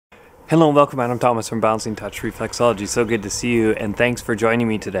Hello and welcome, Adam Thomas from Balancing Touch Reflexology. So good to see you and thanks for joining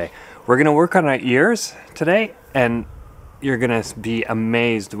me today. We're going to work on our ears today and you're going to be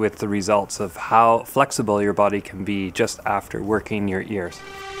amazed with the results of how flexible your body can be just after working your ears.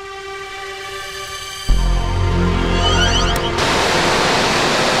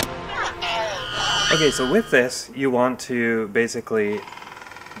 Okay, so with this, you want to basically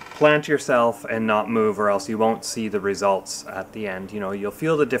plant yourself and not move, or else you won't see the results at the end. You know, you'll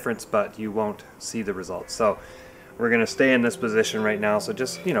feel the difference, but you won't see the results. So we're going to stay in this position right now. So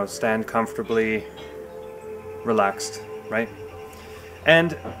just, you know, stand comfortably, relaxed, right?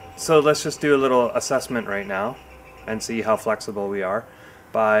 And so let's just do a little assessment right now and see how flexible we are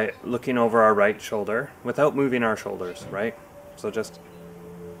by looking over our right shoulder without moving our shoulders, right? So just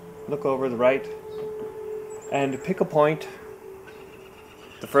look over the right and pick a point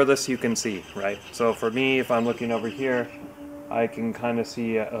the furthest you can see, right? So for me, if I'm looking over here, I can kind of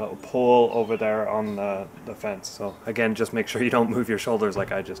see a pole over there on the fence. So again, just make sure you don't move your shoulders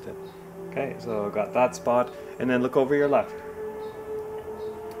like I just did. Okay, so I've got that spot, and then look over your left.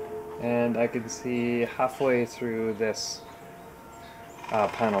 And I can see halfway through this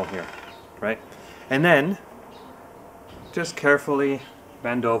panel here, right? And then just carefully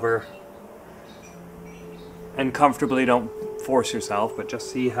bend over and comfortably, don't force yourself, but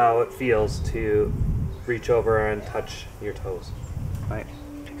just see how it feels to reach over and touch your toes, right?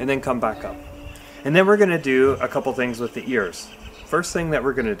 And then come back up. And then we're going to do a couple things with the ears. First thing that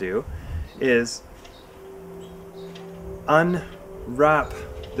we're going to do is unwrap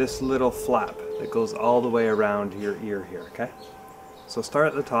this little flap that goes all the way around your ear here, okay? So start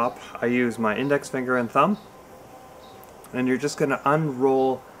at the top. I use my index finger and thumb, and you're just going to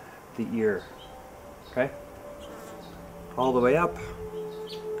unroll the ear, okay? All the way up.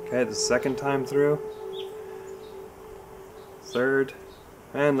 Okay, the second time through. Third.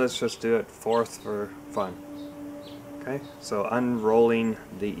 And let's just do it fourth for fun. Okay, so unrolling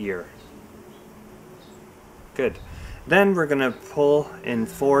the ear. Good. Then we're going to pull in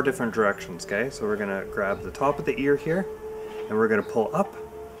 4 different directions, okay? So we're going to grab the top of the ear here, and we're going to pull up.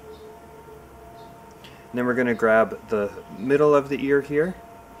 And then we're going to grab the middle of the ear here,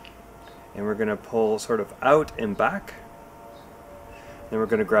 and we're going to pull sort of out and back. Then we're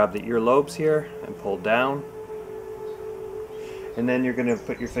going to grab the earlobes here and pull down. And then you're going to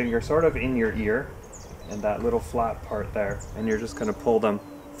put your finger sort of in your ear and that little flat part there, and you're just going to pull them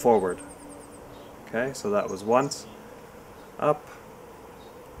forward. Okay, so that was once. Up,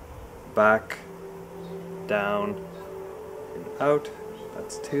 back, down, and out.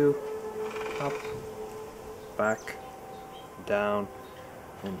 That's 2. Up, back, down,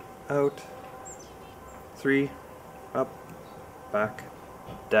 and out. 3. Up, back,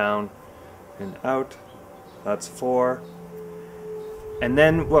 down, and out. That's 4. And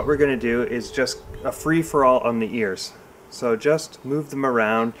then what we're going to do is just a free-for-all on the ears. So just move them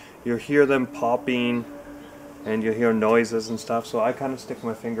around. You'll hear them popping and you'll hear noises and stuff. So I kind of stick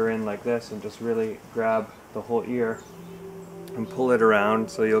my finger in like this and just really grab the whole ear and pull it around,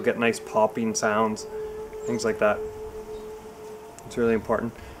 so you'll get nice popping sounds, things like that. It's really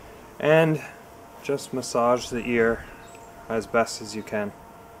important. And just massage the ear as best as you can.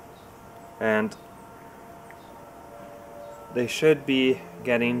 And they should be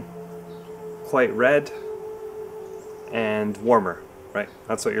getting quite red and warmer, right?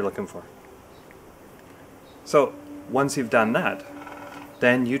 That's what you're looking for. So once you've done that,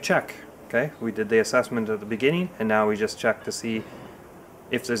 then you check, okay? We did the assessment at the beginning, and now we just check to see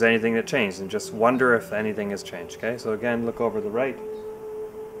if there's anything that changed, and just wonder if anything has changed, okay? So again, look over the right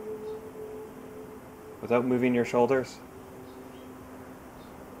without moving your shoulders.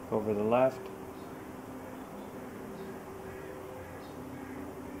 Over the left.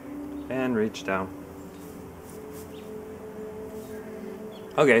 And reach down.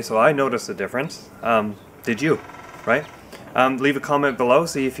 Okay, so I noticed a difference. Did you? Right? Leave a comment below,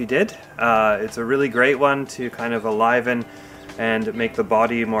 see if you did. It's a really great one to kind of enliven and make the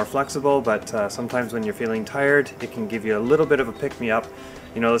body more flexible, but sometimes when you're feeling tired, it can give you a little bit of a pick-me-up.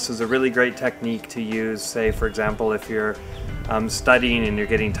 You know, this is a really great technique to use, say, for example, if you're studying and you're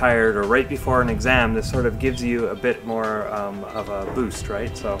getting tired, or right before an exam. This sort of gives you a bit more of a boost,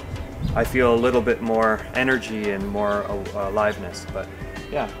 right? So I feel a little bit more energy and more aliveness. But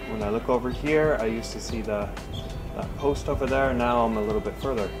yeah, when I look over here, I used to see that post over there. Now I'm a little bit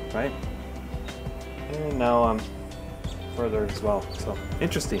further, right? And now I'm further as well. So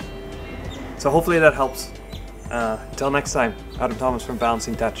interesting. So hopefully that helps. Until next time, Adam Thomas from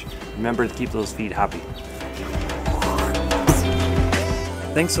Balancing Touch. Remember to keep those feet happy.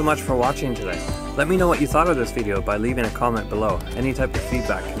 Thanks so much for watching today. Let me know what you thought of this video by leaving a comment below. Any type of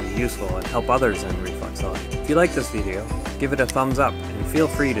feedback can be useful and help others in reflexology. If you like this video, give it a thumbs up and feel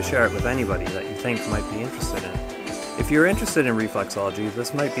free to share it with anybody that you think might be interested in it. If you're interested in reflexology,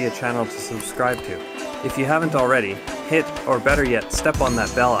 this might be a channel to subscribe to. If you haven't already, hit, or better yet, step on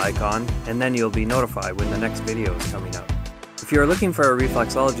that bell icon and then you'll be notified when the next video is coming out. If you're looking for a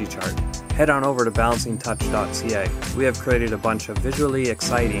reflexology chart, head on over to balancingtouch.ca. We have created a bunch of visually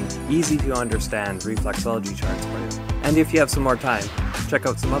exciting, easy to understand reflexology charts for you. And if you have some more time, check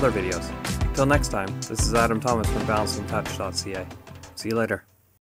out some other videos. Till next time, this is Adam Thomas from balancingtouch.ca. See you later.